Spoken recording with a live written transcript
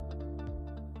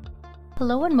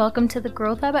Hello and welcome to the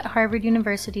Growth Lab at Harvard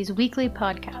University's weekly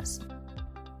podcast.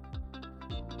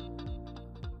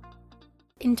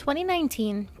 In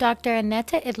 2019, Dr.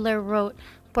 Annette Idler wrote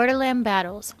Borderland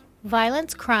Battles: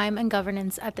 Violence, Crime, and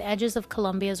Governance at the Edges of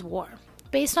Colombia's War.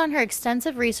 Based on her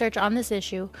extensive research on this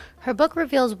issue, her book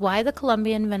reveals why the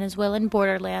Colombian-Venezuelan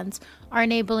borderlands are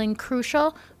enabling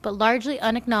crucial but largely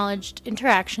unacknowledged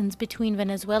interactions between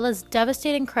Venezuela's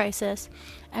devastating crisis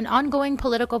and ongoing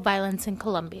political violence in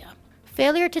Colombia.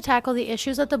 Failure to tackle the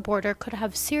issues at the border could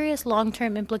have serious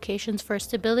long-term implications for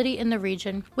stability in the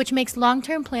region, which makes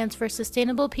long-term plans for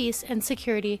sustainable peace and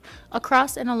security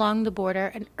across and along the border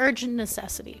an urgent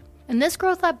necessity. In this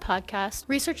Growth Lab podcast,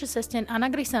 research assistant Ana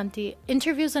Grisanti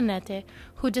interviews Annette,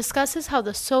 who discusses how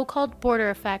the so-called border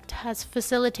effect has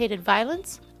facilitated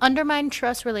violence, undermined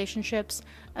trust relationships,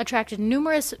 attracted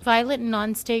numerous violent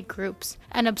non-state groups,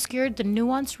 and obscured the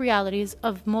nuanced realities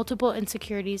of multiple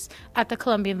insecurities at the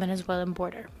Colombian-Venezuelan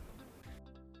border.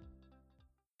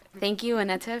 Thank you,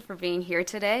 Annette, for being here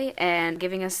today and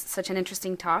giving us such an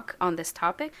interesting talk on this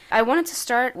topic. I wanted to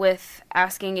start with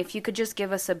asking if you could just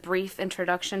give us a brief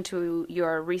introduction to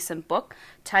your recent book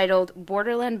titled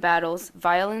Borderland Battles: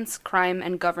 Violence, Crime,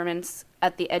 and Governance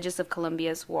at the Edges of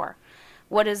Colombia's War.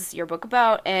 What is your book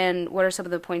about, and what are some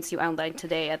of the points you outlined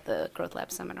today at the Growth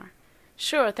Lab seminar?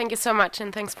 Sure, thank you so much,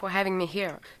 and thanks for having me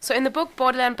here. So in the book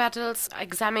Borderland Battles, I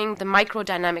examine the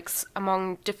microdynamics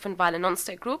among different violent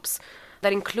non-state groups.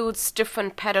 That includes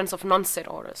different patterns of non-state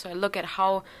order. So I look at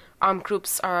how armed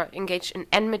groups are engaged in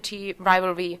enmity,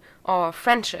 rivalry, or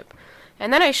friendship.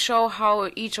 And then I show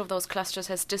how each of those clusters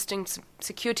has distinct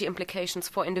security implications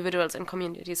for individuals and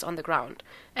communities on the ground.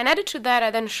 And added to that,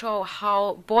 I then show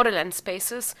how borderland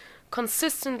spaces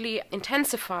consistently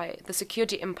intensify the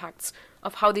security impacts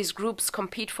of how these groups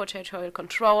compete for territorial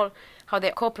control, how they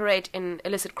cooperate in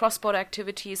illicit cross-border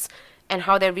activities, and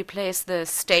how they replace the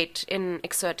state in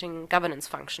exerting governance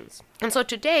functions. And so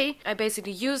today, I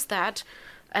basically use that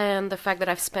and the fact that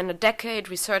I've spent a decade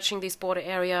researching these border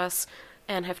areas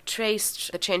and have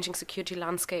traced the changing security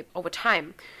landscape over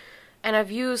time. And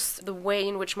I've used the way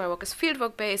in which my work is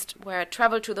fieldwork based, where I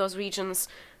travel to those regions,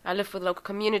 I lived with local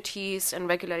communities and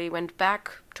regularly went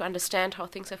back to understand how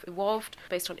things have evolved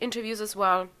based on interviews as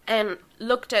well, and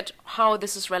looked at how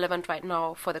this is relevant right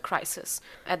now for the crisis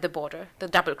at the border, the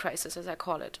double crisis as I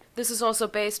call it. This is also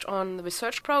based on the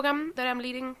research program that I'm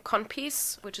leading,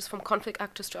 ConPeace, which is from conflict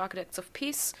actors to architects of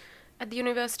peace at the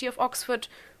University of Oxford,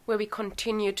 where we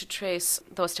continue to trace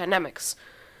those dynamics.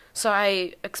 So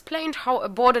I explained how a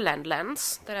borderland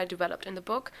lens that I developed in the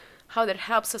book, how that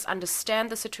helps us understand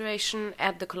the situation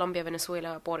at the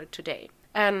Colombia-Venezuela border today.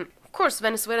 And of course,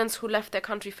 Venezuelans who left their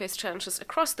country face challenges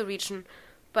across the region,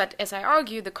 but as I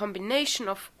argue, the combination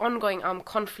of ongoing armed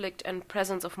conflict and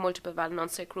presence of multiple violent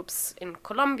non-state groups in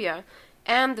Colombia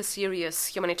and the serious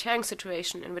humanitarian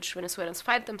situation in which Venezuelans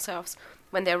find themselves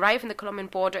when they arrive in the Colombian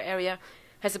border area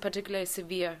has a particularly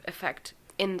severe effect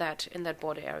in that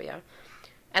border area.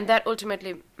 And that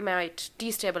ultimately might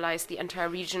destabilize the entire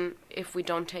region if we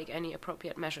don't take any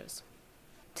appropriate measures.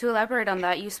 To elaborate on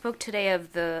that, you spoke today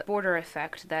of the border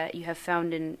effect that you have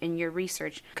found in your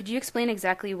research. Could you explain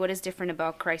exactly what is different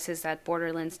about crisis at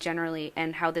borderlands generally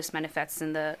and how this manifests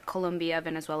in the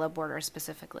Colombia-Venezuela border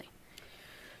specifically?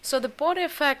 So the border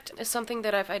effect is something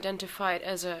that I've identified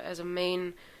as a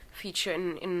main feature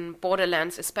in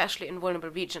borderlands, especially in vulnerable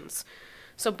regions.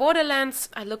 So borderlands,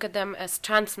 I look at them as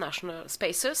transnational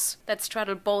spaces that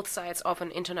straddle both sides of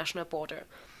an international border.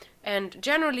 And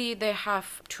generally they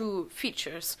have two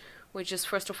features, which is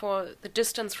first of all the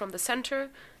distance from the center,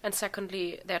 and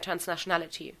secondly their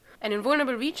transnationality. And in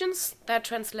vulnerable regions, that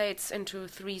translates into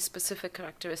three specific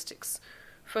characteristics.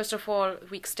 First of all,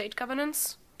 weak state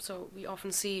governance. So we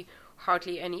often see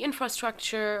hardly any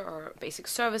infrastructure or basic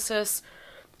services.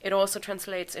 It also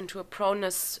translates into a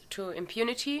proneness to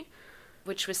impunity,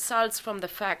 which results from the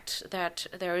fact that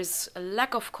there is a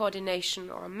lack of coordination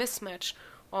or a mismatch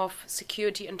of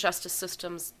security and justice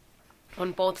systems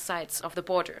on both sides of the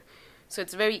border. So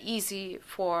it's very easy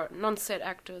for non-state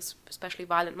actors, especially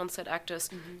violent non-state actors,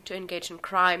 to engage in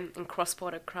crime, in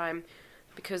cross-border crime,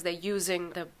 because they're using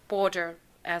the border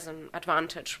as an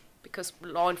advantage, because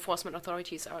law enforcement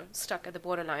authorities are stuck at the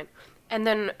borderline. And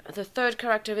then the third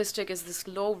characteristic is this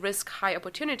low-risk,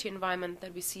 high-opportunity environment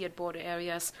that we see at border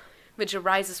areas, which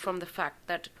arises from the fact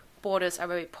that borders are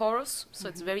very porous, so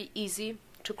it's very easy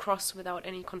to cross without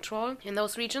any control in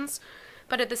those regions.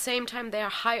 But at the same time, there are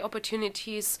high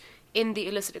opportunities in the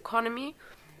illicit economy,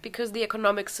 because the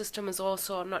economic system is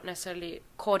also not necessarily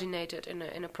coordinated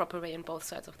in a proper way on both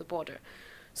sides of the border.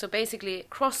 So basically,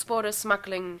 cross-border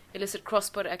smuggling, illicit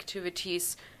cross-border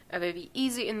activities, very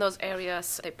easy in those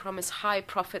areas. They promise high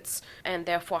profits and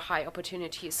therefore high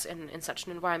opportunities in such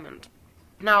an environment.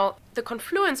 Now, the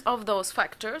confluence of those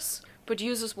factors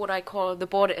produces what I call the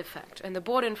border effect. And the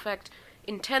border effect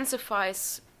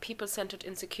intensifies people-centered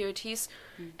insecurities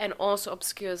and also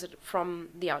obscures it from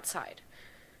the outside.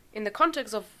 In the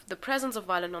context of the presence of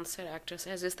violent non-state actors,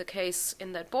 as is the case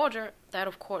in that border, that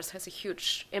of course has a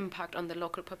huge impact on the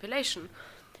local population.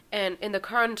 And in the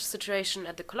current situation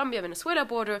at the Colombia-Venezuela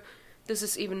border, this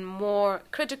is even more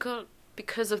critical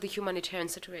because of the humanitarian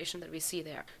situation that we see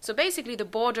there. So basically the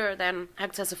border then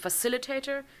acts as a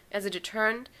facilitator, as a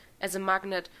deterrent, as a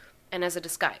magnet, and as a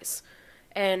disguise.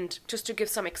 And just to give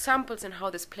some examples in how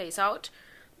this plays out,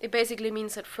 it basically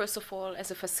means that, first of all, as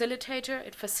a facilitator,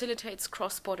 it facilitates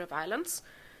cross-border violence.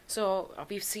 So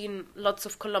we've seen lots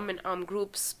of Colombian armed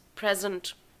groups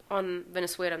present on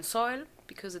Venezuelan soil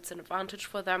because it's an advantage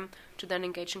for them to then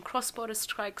engage in cross-border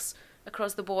strikes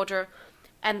across the border.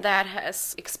 And that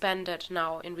has expanded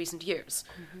now in recent years.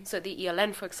 So the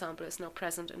ELN, for example, is now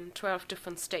present in 12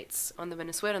 different states on the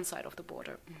Venezuelan side of the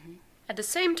border. At the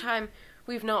same time,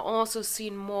 we've now also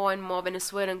seen more and more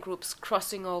Venezuelan groups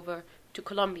crossing over to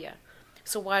Colombia.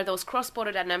 So while those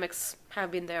cross-border dynamics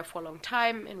have been there for a long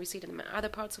time, and we see them in other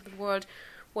parts of the world,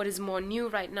 what is more new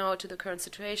right now to the current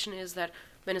situation is that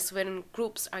Venezuelan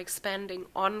groups are expanding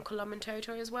on Colombian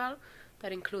territory as well.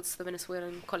 That includes the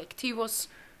Venezuelan colectivos,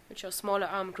 which are smaller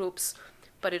armed groups,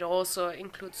 but it also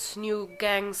includes new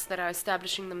gangs that are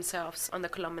establishing themselves on the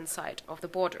Colombian side of the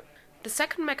border. The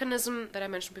second mechanism that I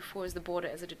mentioned before is the border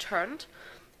as a deterrent,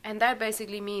 and that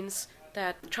basically means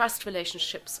that trust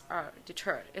relationships are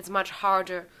deterred. It's much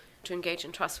harder to engage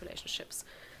in trust relationships.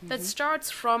 That starts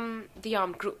from the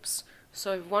armed groups.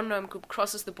 So if one armed group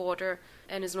crosses the border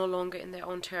and is no longer in their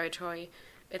own territory,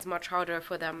 it's much harder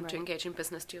for them to engage in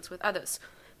business deals with others.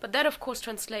 But that, of course,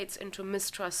 translates into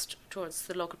mistrust towards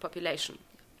the local population.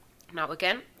 Now,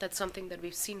 again, that's something that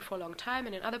we've seen for a long time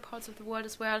and in other parts of the world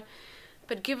as well.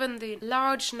 But given the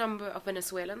large number of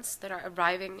Venezuelans that are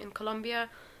arriving in Colombia,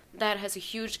 that has a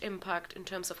huge impact in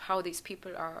terms of how these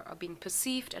people are being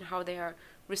perceived and how they are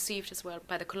received as well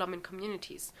by the Colombian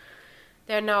communities.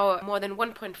 There are now more than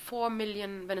 1.4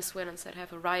 million Venezuelans that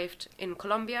have arrived in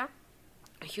Colombia.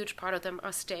 A huge part of them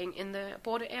are staying in the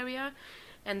border area,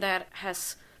 and that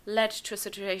has led to a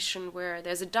situation where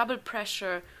there's a double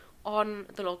pressure on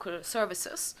the local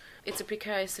services. It's a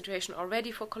precarious situation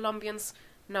already for Colombians.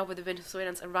 Now with the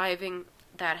Venezuelans arriving,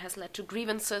 that has led to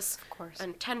grievances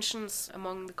and tensions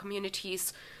among the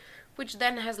communities, which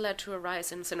then has led to a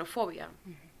rise in xenophobia.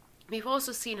 We've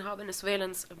also seen how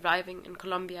Venezuelans arriving in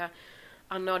Colombia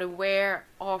are not aware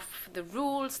of the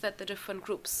rules that the different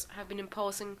groups have been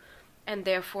imposing and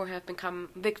therefore have become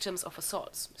victims of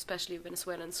assaults, especially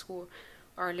Venezuelans who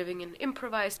are living in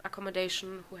improvised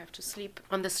accommodation, who have to sleep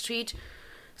on the street.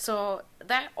 So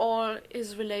that all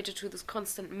is related to this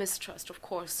constant mistrust, of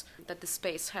course, that the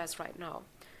space has right now.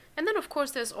 And then, of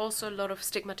course, there's also a lot of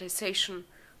stigmatization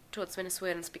towards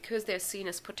Venezuelans because they're seen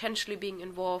as potentially being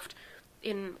involved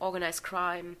in organized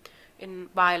crime, in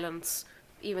violence,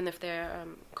 even if they're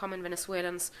common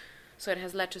Venezuelans. So it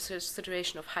has led to a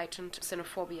situation of heightened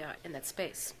xenophobia in that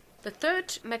space. The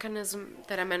third mechanism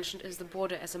that I mentioned is the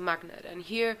border as a magnet. And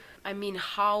here I mean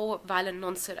how violent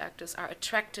non-state actors are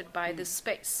attracted by this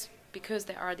space because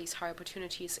there are these high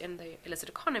opportunities in the illicit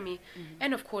economy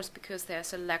and, of course, because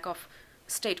there's a lack of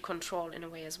state control in a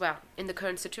way as well. In the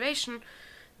current situation,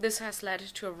 this has led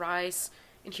to a rise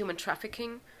in human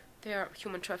trafficking. There are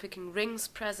human trafficking rings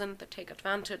present that take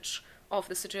advantage of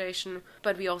the situation,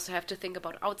 but we also have to think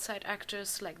about outside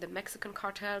actors like the Mexican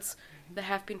cartels. They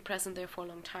have been present there for a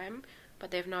long time,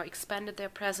 but they've now expanded their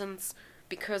presence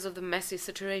because of the messy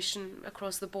situation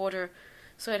across the border.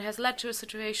 So it has led to a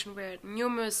situation where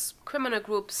numerous criminal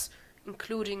groups,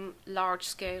 including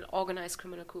large-scale organized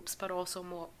criminal groups, but also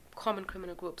more common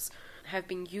criminal groups, have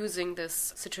been using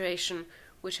this situation,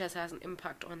 which has an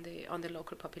impact on the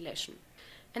local population.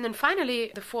 And then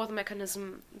finally, the fourth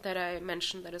mechanism that I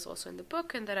mentioned that is also in the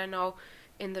book and that I now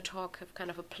in the talk have kind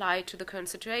of applied to the current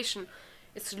situation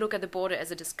is to look at the border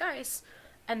as a disguise.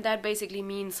 And that basically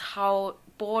means how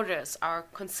borders are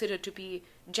considered to be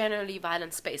generally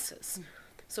violent spaces.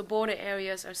 So border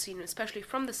areas are seen, especially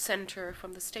from the center,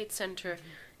 from the state center,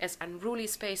 as unruly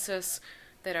spaces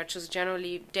that are just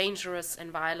generally dangerous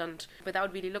and violent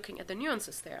without really looking at the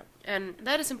nuances there. And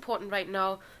that is important right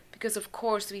now because, of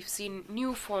course, we've seen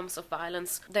new forms of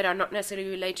violence that are not necessarily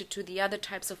related to the other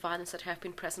types of violence that have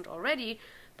been present already,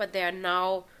 but they are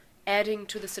now adding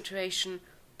to the situation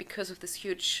because of this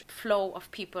huge flow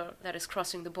of people that is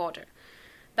crossing the border.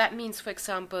 That means, for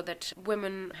example, that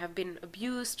women have been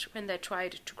abused when they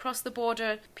tried to cross the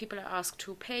border. People are asked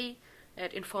to pay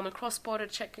at informal cross-border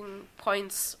checking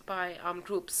points by armed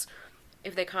groups.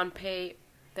 If they can't pay,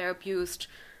 they're abused.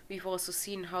 We've also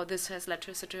seen how this has led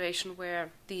to a situation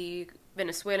where the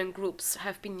Venezuelan groups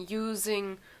have been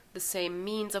using the same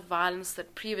means of violence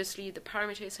that previously the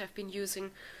paramilitaries have been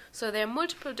using. So there are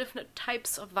multiple different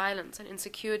types of violence and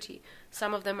insecurity.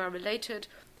 Some of them are related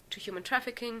to human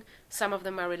trafficking, some of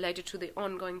them are related to the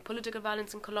ongoing political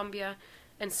violence in Colombia,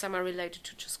 and some are related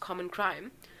to just common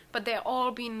crime. But they're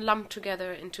all being lumped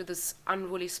together into this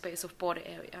unruly space of border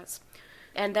areas.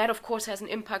 And that, of course, has an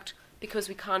impact because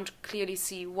we can't clearly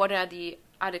see what are the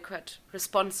adequate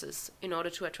responses in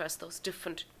order to address those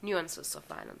different nuances of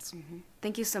violence. Mm-hmm.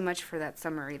 Thank you so much for that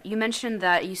summary. You mentioned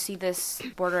that you see this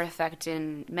border effect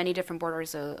in many different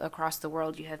borders across the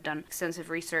world. You have done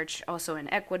extensive research also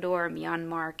in Ecuador,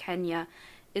 Myanmar, Kenya.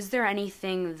 Is there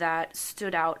anything that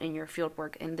stood out in your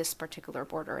fieldwork in this particular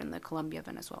border in the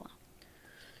Colombia-Venezuela?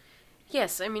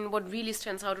 Yes, I mean, what really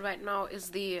stands out right now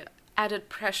is the added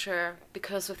pressure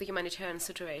because of the humanitarian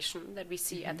situation that we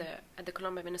see at the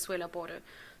Colombia-Venezuela border.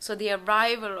 So the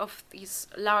arrival of these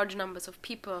large numbers of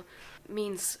people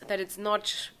means that it's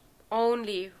not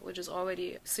only, which is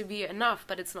already severe enough,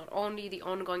 but it's not only the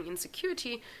ongoing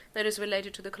insecurity that is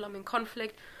related to the Colombian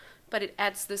conflict, but it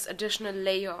adds this additional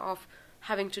layer of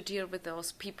having to deal with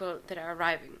those people that are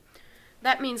arriving.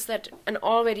 That means that an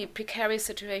already precarious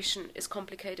situation is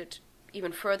complicated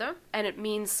even further, and it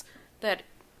means that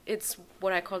it's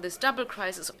what I call this double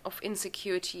crisis of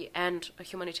insecurity and a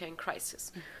humanitarian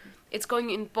crisis. Mm-hmm. It's going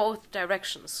in both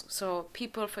directions. So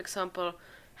people, for example,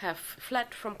 have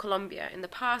fled from Colombia in the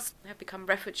past, have become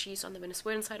refugees on the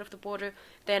Venezuelan side of the border.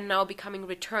 They're now becoming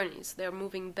returnees. They're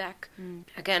moving back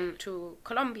again to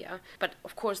Colombia. But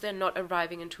of course, they're not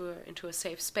arriving into a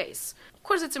safe space. Of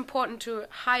course, it's important to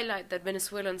highlight that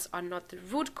Venezuelans are not the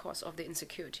root cause of the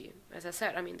insecurity. As I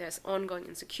said, I mean, there's ongoing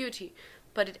insecurity,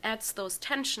 but it adds those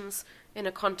tensions in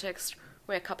a context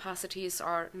where capacities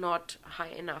are not high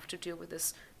enough to deal with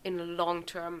this in a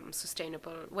long-term,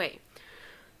 sustainable way.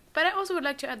 But I also would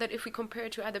like to add that if we compare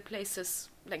it to other places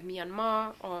like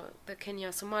Myanmar or the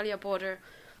Kenya-Somalia border,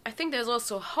 I think there's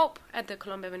also hope at the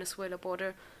Colombia-Venezuela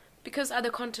border because other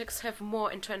contexts have more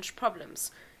entrenched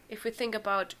problems. If we think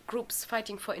about groups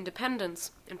fighting for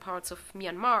independence in parts of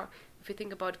Myanmar, if we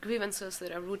think about grievances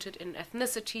that are rooted in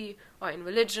ethnicity or in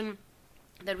religion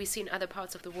that we see in other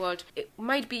parts of the world, it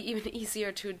might be even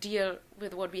easier to deal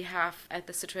with what we have at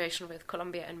the situation with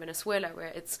Colombia and Venezuela, where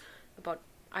it's about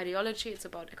ideology, it's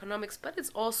about economics, but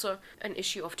it's also an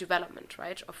issue of development,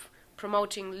 right? Of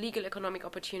promoting legal economic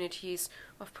opportunities,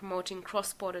 of promoting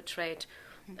cross-border trade.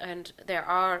 And there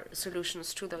are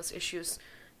solutions to those issues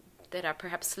that are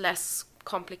perhaps less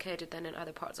complicated than in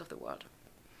other parts of the world.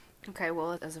 Okay,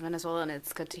 well, as a Venezuelan,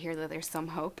 it's good to hear that there's some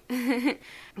hope.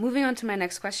 Moving on to my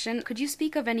next question, could you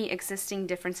speak of any existing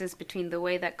differences between the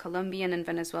way that Colombian and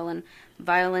Venezuelan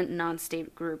violent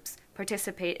non-state groups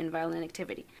participate in violent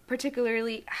activity,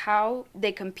 particularly how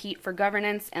they compete for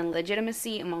governance and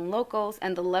legitimacy among locals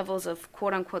and the levels of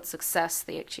quote-unquote success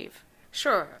they achieve?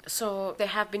 Sure. So there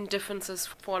have been differences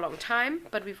for a long time,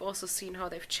 but we've also seen how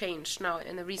they've changed now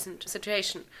in the recent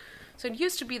situation. So it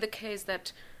used to be the case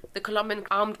that the Colombian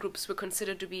armed groups were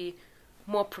considered to be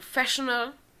more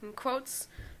professional, in quotes.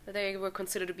 They were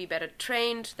considered to be better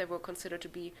trained. They were considered to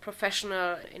be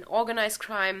professional in organized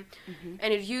crime. Mm-hmm.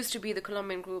 And it used to be the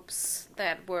Colombian groups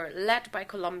that were led by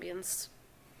Colombians,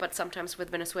 but sometimes with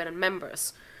Venezuelan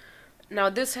members. Now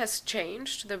this has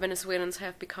changed. The Venezuelans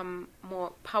have become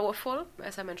more powerful.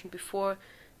 As I mentioned before,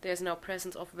 there's now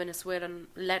presence of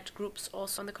Venezuelan-led groups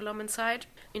also on the Colombian side.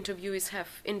 Interviewees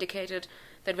have indicated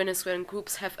that Venezuelan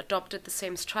groups have adopted the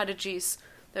same strategies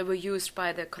that were used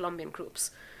by the Colombian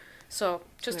groups. So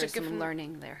just there's to give some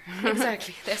learning there.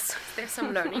 Exactly. There's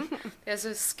some learning. There's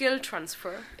a skill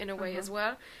transfer in a way as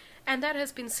well. And that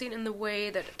has been seen in the way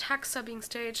that attacks are being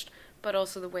staged, but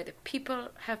also the way that people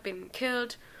have been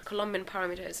killed. Colombian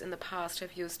paramilitaries in the past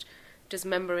have used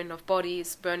dismembering of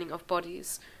bodies, burning of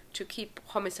bodies, to keep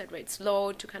homicide rates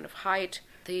low, to kind of hide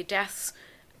the deaths,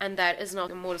 and that is not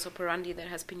a modus operandi that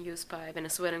has been used by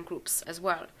Venezuelan groups as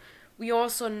well. We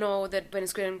also know that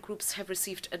Venezuelan groups have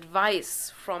received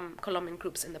advice from Colombian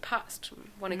groups in the past.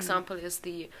 One example is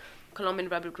the Colombian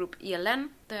rebel group ELN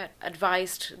that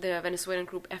advised the Venezuelan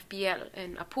group FBL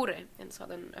in Apure in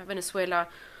southern Venezuela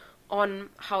on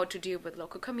how to deal with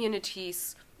local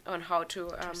communities, on how to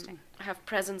have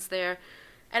presence there.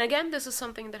 And again, this is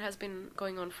something that has been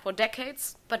going on for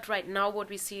decades, but right now what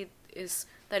we see is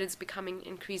that it's becoming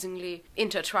increasingly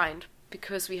intertwined.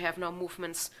 because we have now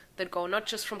movements that go not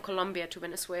just from Colombia to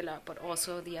Venezuela, but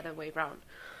also the other way around.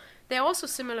 There are also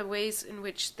similar ways in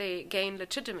which they gain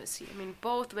legitimacy. I mean,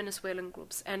 both Venezuelan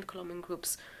groups and Colombian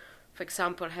groups, for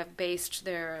example, have based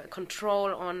their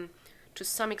control on, to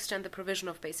some extent, the provision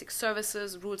of basic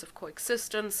services, rules of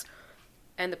coexistence,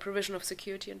 and the provision of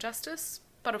security and justice.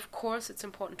 But of course, it's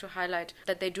important to highlight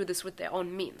that they do this with their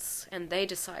own means, and they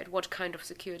decide what kind of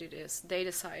security it is. They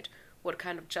decide what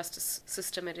kind of justice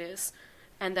system it is,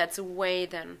 and that's a way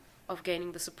then of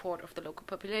gaining the support of the local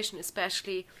population,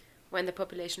 especially when the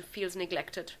population feels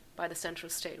neglected by the central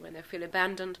state, when they feel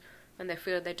abandoned, when they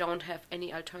feel they don't have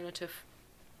any alternative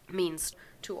means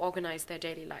to organize their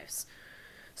daily lives.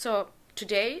 So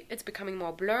today it's becoming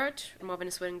more blurred. More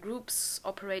Venezuelan groups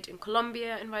operate in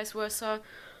Colombia and vice versa.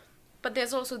 But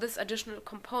there's also this additional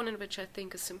component which I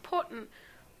think is important,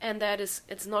 and that is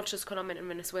it's not just Colombian and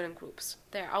Venezuelan groups.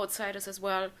 There are outsiders as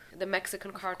well. The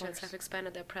Mexican cartels have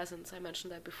expanded their presence. I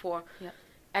mentioned that before. Yeah.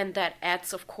 And that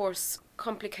adds, of course,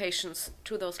 complications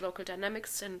to those local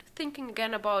dynamics. And thinking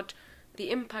again about the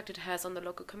impact it has on the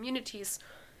local communities,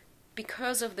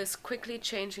 because of this quickly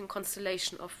changing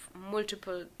constellation of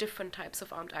multiple different types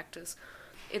of armed actors,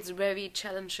 it's very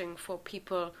challenging for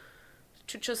people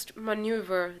to just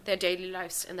maneuver their daily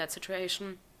lives in that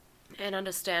situation and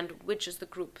understand which is the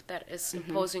group that is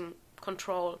imposing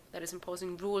control, that is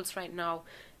imposing rules right now,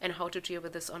 and how to deal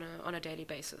with this on a daily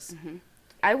basis.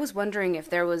 I was wondering if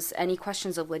there was any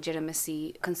questions of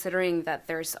legitimacy, considering that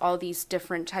there's all these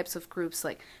different types of groups,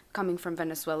 like coming from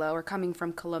Venezuela or coming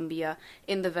from Colombia,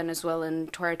 in the Venezuelan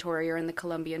territory or in the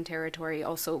Colombian territory,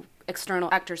 also external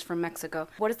actors from Mexico.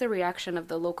 What is the reaction of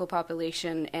the local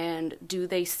population, and do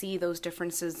they see those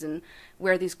differences in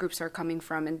where these groups are coming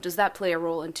from, and does that play a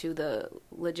role into the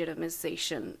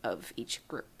legitimization of each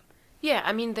group? Yeah,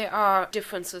 I mean, there are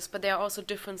differences, but there are also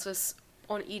differences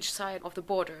on each side of the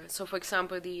border. So, for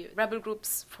example, the rebel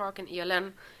groups, FARC and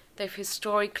ELN, they've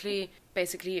historically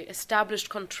basically established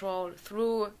control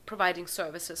through providing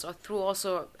services or through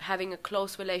also having a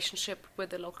close relationship with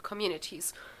the local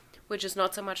communities, which is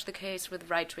not so much the case with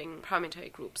right-wing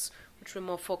paramilitary groups, which were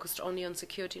more focused only on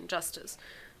security and justice.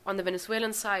 On the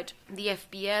Venezuelan side, the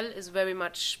FBL is very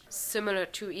much similar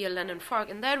to ELN and FARC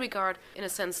in that regard, in a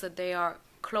sense that they are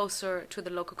closer to the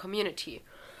local community.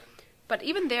 But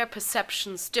even their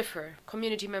perceptions differ.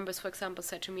 Community members, for example,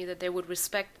 said to me that they would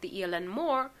respect the ELN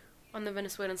more on the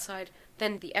Venezuelan side.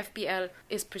 Then the FBL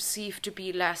is perceived to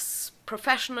be less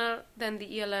professional than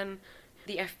the ELN.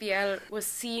 The FBL was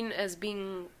seen as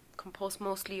being composed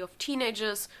mostly of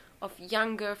teenagers, of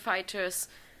younger fighters,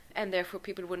 and therefore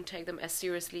people wouldn't take them as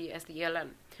seriously as the ELN.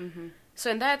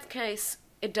 So in that case,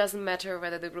 it doesn't matter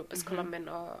whether the group is Colombian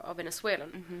or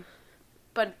Venezuelan.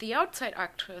 But the outside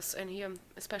actors, and here I'm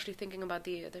especially thinking about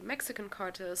the Mexican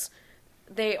cartels,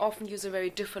 they often use a very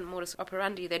different modus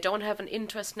operandi. They don't have an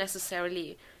interest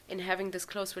necessarily in having this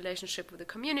close relationship with the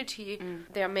community.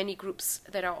 There are many groups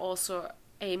that are also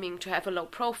aiming to have a low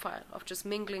profile of just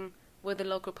mingling with the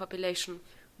local population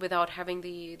without having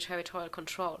the territorial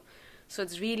control. So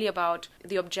it's really about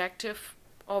the objective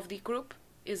of the group.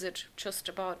 Is it just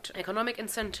about economic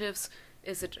incentives?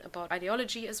 Is it about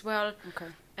ideology as well?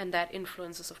 And that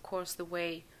influences, of course, the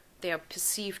way they are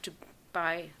perceived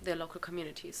by their local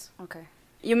communities.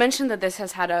 You mentioned that this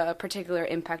has had a particular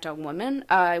impact on women.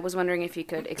 I was wondering if you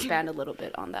could expand a little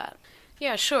bit on that.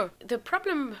 Yeah, sure. The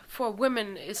problem for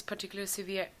women is particularly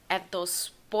severe at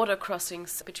those border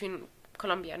crossings between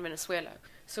Colombia and Venezuela.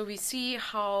 So we see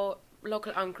how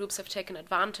local armed groups have taken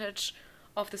advantage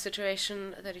of the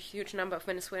situation that a huge number of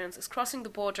Venezuelans is crossing the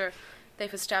border.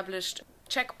 They've established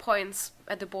checkpoints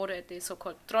at the border at the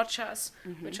so-called trochas,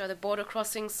 which are the border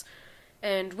crossings.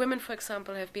 And women, for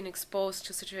example, have been exposed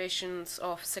to situations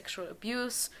of sexual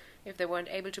abuse. If they weren't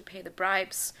able to pay the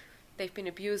bribes, they've been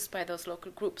abused by those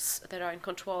local groups that are in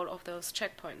control of those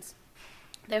checkpoints.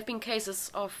 There have been cases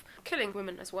of killing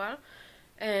women as well.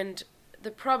 And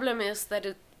the problem is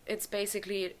that it's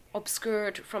basically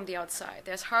obscured from the outside.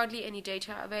 There's hardly any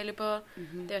data available.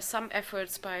 There are some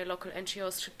efforts by local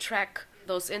NGOs to track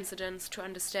those incidents, to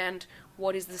understand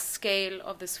what is the scale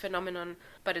of this phenomenon,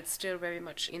 but it's still very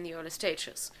much in the early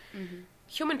stages.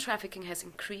 Human trafficking has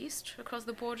increased across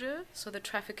the border, so the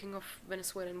trafficking of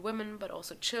Venezuelan women, but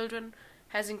also children,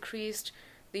 has increased.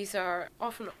 These are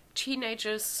often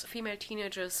teenagers, female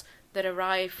teenagers, that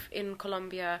arrive in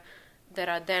Colombia that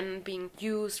are then being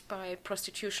used by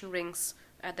prostitution rings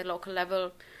at the local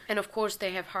level. And of course,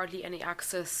 they have hardly any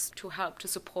access to help, to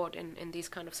support in these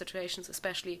kind of situations,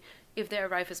 especially if they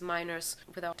arrive as minors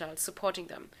without adults supporting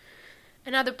them.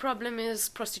 Another problem is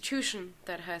prostitution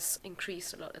that has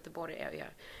increased a lot at the border area.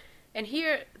 And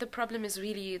here the problem is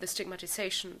really the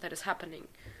stigmatization that is happening.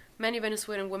 Many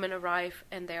Venezuelan women arrive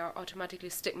and they are automatically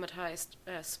stigmatized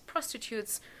as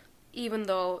prostitutes, even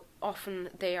though often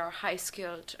they are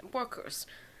high-skilled workers.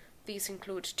 These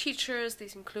include teachers,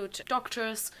 these include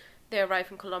doctors. They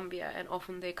arrive in Colombia and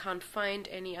often they can't find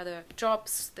any other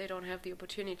jobs. They don't have the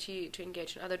opportunity to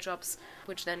engage in other jobs,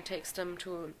 which then takes them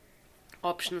to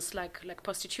options like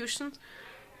prostitution.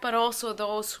 But also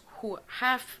those who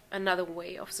have another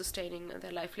way of sustaining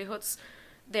their livelihoods,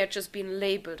 they're just being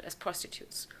labeled as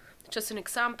prostitutes. Just an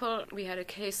example, we had a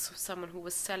case of someone who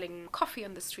was selling coffee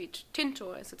on the street,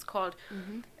 tinto as it's called,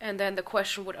 and then the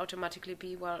question would automatically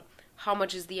be, well, how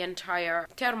much is the entire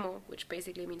termo, which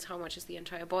basically means how much is the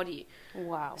entire body.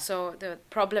 Wow. So the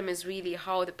problem is really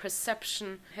how the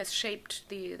perception has shaped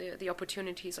the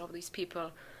opportunities of these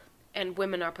people, and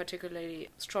women are particularly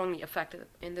strongly affected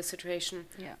in this situation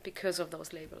because of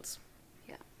those labels.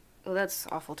 Yeah. Well, that's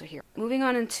awful to hear. Moving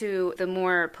on into the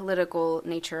more political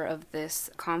nature of this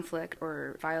conflict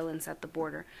or violence at the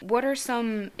border, what are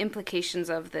some implications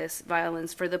of this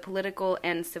violence for the political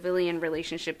and civilian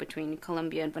relationship between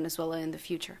Colombia and Venezuela in the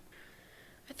future?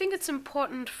 I think it's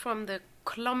important from the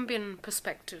Colombian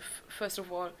perspective, first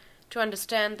of all, to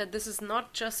understand that this is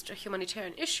not just a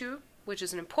humanitarian issue, which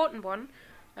is an important one,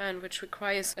 and which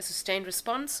requires a sustained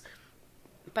response,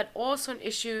 but also an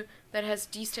issue that has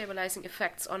destabilizing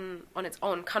effects on its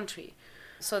own country.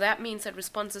 So that means that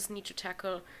responses need to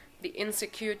tackle the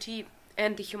insecurity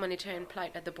and the humanitarian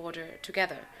plight at the border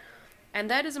together. And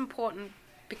that is important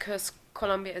because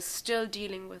Colombia is still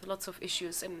dealing with lots of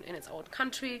issues in its own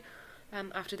country.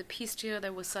 After the peace deal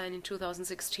that was signed in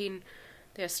 2016,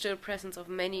 there is still presence of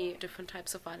many different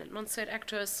types of violent non-state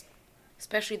actors.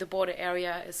 Especially the border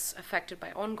area is affected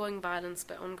by ongoing violence,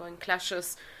 by ongoing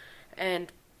clashes,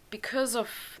 and because of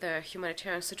the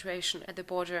humanitarian situation at the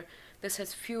border, this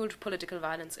has fueled political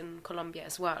violence in Colombia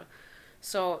as well.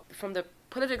 So from the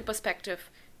political perspective,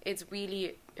 it's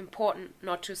really important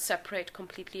not to separate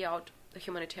completely out the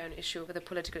humanitarian issue with the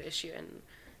political issue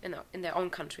in their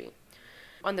own country.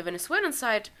 On the Venezuelan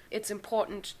side, it's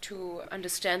important to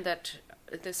understand that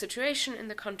the situation in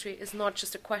the country is not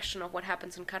just a question of what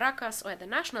happens in Caracas or at the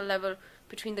national level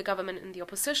between the government and the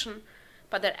opposition,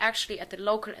 but that actually at the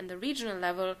local and the regional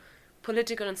level,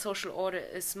 political and social order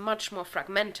is much more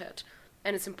fragmented.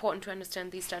 And it's important to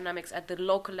understand these dynamics at the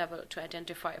local level to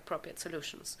identify appropriate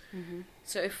solutions.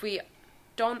 So if we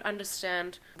don't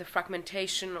understand the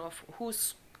fragmentation of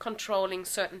who's controlling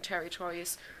certain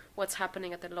territories, what's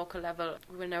happening at the local level,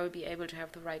 we will never be able to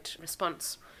have the right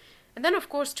response. And then, of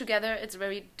course, together, it's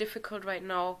very difficult right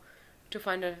now to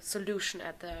find a solution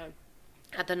at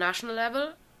the national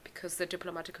level because the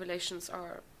diplomatic relations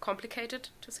are complicated,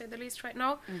 to say the least, right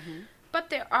now. But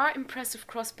there are impressive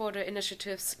cross-border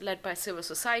initiatives led by civil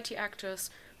society actors,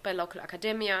 by local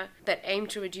academia, that aim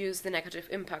to reduce the negative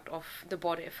impact of the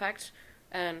border effect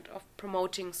and of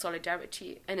promoting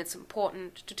solidarity. And it's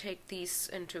important to take these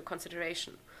into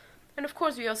consideration. And of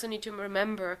course, we also need to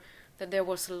remember that there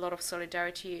was a lot of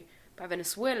solidarity by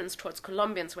Venezuelans towards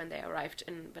Colombians when they arrived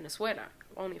in Venezuela,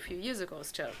 only a few years ago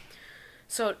still.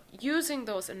 So using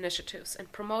those initiatives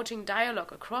and promoting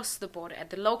dialogue across the border at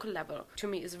the local level, to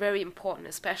me, is very important,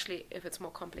 especially if it's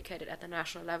more complicated at the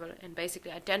national level, and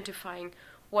basically identifying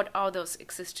what are those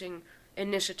existing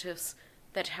initiatives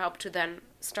that help to then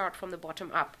start from the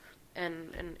bottom up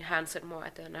and enhance it more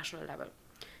at the national level.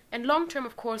 And long term,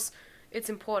 of course, it's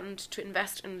important to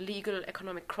invest in legal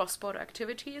economic cross-border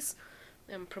activities,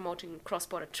 promoting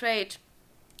cross-border trade,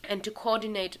 and to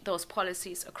coordinate those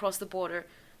policies across the border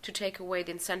to take away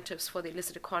the incentives for the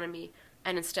illicit economy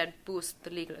and instead boost the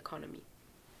legal economy.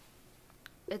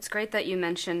 It's great that you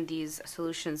mentioned these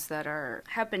solutions that are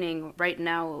happening right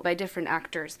now by different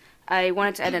actors. I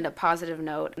wanted to end on a positive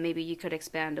note. Maybe you could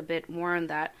expand a bit more on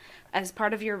that. As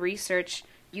part of your research,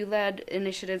 you led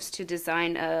initiatives to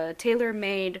design a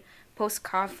tailor-made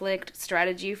post-conflict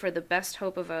strategy for the best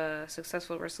hope of a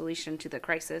successful resolution to the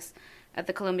crisis at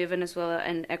the Colombia-Venezuela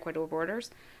and Ecuador borders.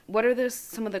 What are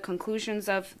some of the conclusions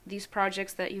of these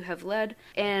projects that you have led,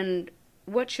 and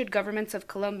what should governments of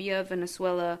Colombia,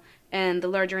 Venezuela, and the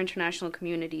larger international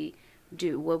community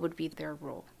do? What would be their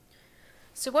role?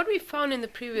 So what we found in the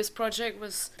previous project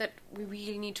was that we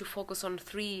really need to focus on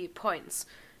 3 points.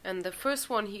 And the first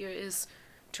one here is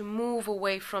to move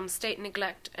away from state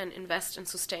neglect and invest in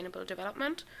sustainable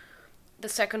development. The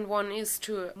second one is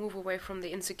to move away from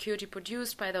the insecurity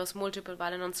produced by those multiple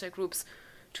violent non-state groups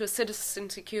to a citizen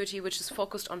security which is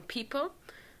focused on people.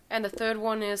 And the third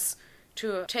one is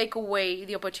to take away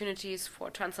the opportunities for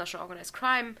transnational organized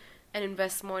crime and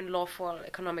invest more in lawful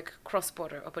economic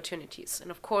cross-border opportunities. And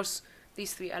of course,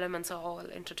 these three elements are all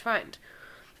intertwined.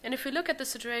 And if we look at the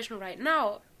situation right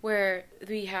now, where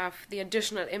we have the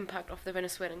additional impact of the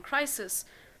Venezuelan crisis,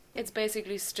 it's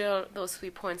basically still those 3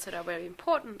 points that are very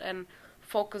important, and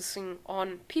focusing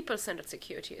on people-centered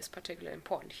security is particularly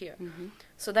important here.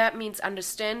 So that means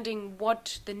understanding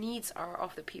what the needs are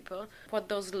of the people, what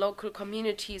those local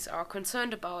communities are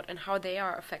concerned about, and how they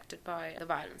are affected by the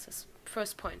violence. That's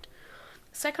first point.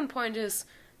 Second point is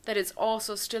that it's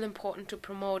also still important to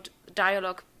promote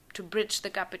dialogue to bridge the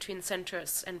gap between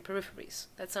centers and peripheries.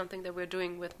 That's something that we're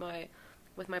doing with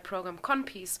my program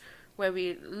ConPeace, where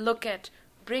we look at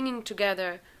bringing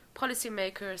together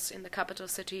policymakers in the capital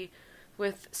city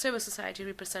with civil society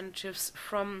representatives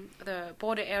from the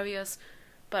border areas,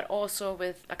 but also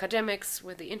with academics,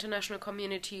 with the international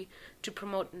community, to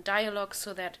promote dialogue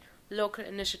so that local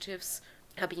initiatives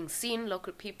are being seen,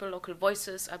 local people, local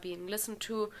voices are being listened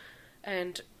to,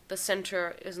 and the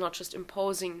center is not just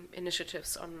imposing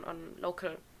initiatives on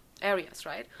local areas,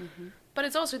 right? But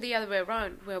it's also the other way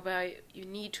around, whereby you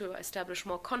need to establish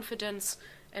more confidence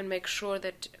and make sure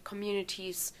that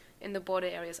communities in the border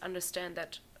areas understand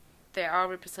that there are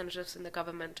representatives in the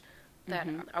government that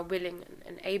are willing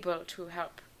and able to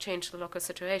help change the local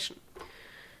situation.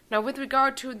 Now, with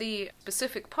regard to the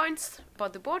specific points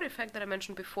about the border effect that I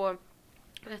mentioned before,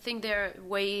 I think there are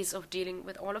ways of dealing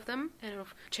with all of them and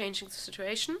of changing the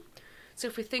situation. So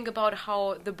if we think about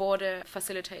how the border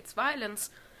facilitates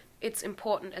violence, it's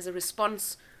important as a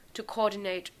response to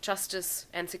coordinate justice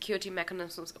and security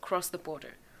mechanisms across the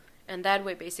border. And that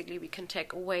way, basically, we can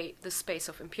take away the space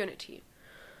of impunity.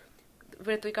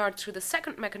 With regard to the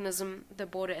second mechanism, the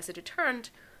border as a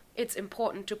deterrent, it's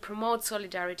important to promote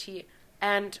solidarity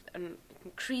and an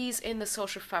increase in the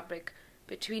social fabric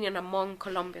between and among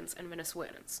Colombians and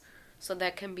Venezuelans. So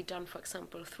that can be done, for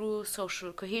example, through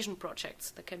social cohesion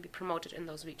projects that can be promoted in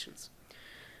those regions.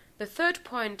 The third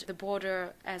point, the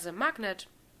border as a magnet,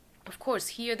 of course,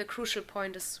 here the crucial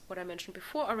point is what I mentioned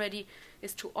before already,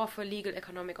 is to offer legal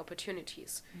economic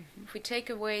opportunities. If we take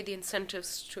away the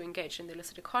incentives to engage in the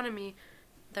illicit economy,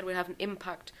 that will have an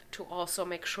impact to also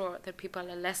make sure that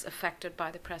people are less affected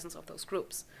by the presence of those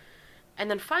groups. And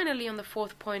then finally, on the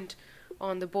fourth point,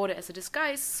 on the border as a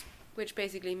disguise, which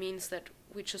basically means that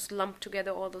we just lump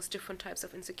together all those different types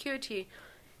of insecurity.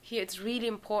 Here it's really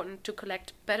important to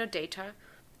collect better data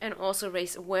and also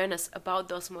raise awareness about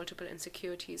those multiple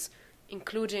insecurities,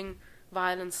 including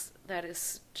violence that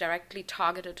is directly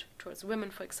targeted towards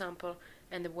women, for example,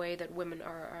 and the way that women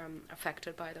are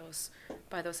affected by those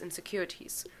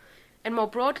insecurities. And more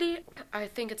broadly, I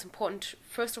think it's important,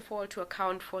 first of all, to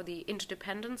account for the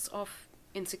interdependence of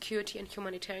insecurity and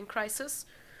humanitarian crisis.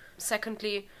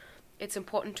 Secondly, it's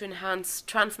important to enhance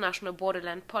transnational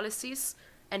borderland policies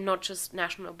and not just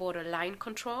national border line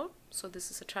control. So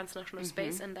this is a transnational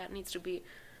space, and that needs to be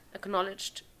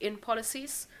acknowledged in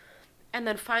policies. And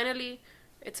then finally,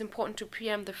 it's important to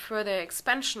preempt the further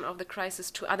expansion of the crisis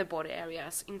to other border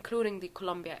areas, including the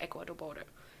Colombia-Ecuador border.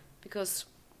 Because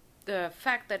the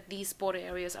fact that these border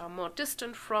areas are more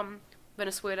distant from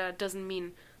Venezuela doesn't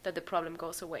mean that the problem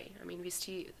goes away. I mean, we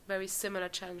see very similar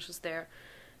challenges there,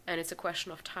 and it's a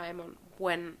question of time on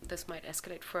when this might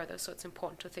escalate further, so it's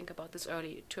important to think about this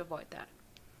early to avoid that.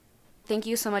 Thank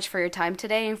you so much for your time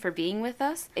today and for being with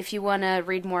us. If you want to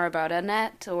read more about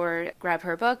Annette or grab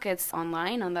her book, it's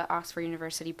online on the Oxford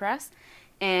University Press,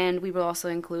 and we will also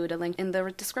include a link in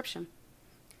the description.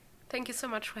 Thank you so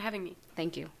much for having me.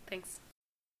 Thank you. Thanks.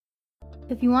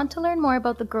 If you want to learn more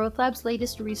about the Growth Lab's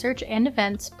latest research and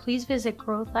events, please visit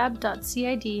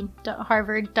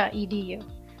growthlab.cid.harvard.edu.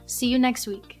 See you next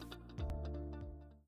week.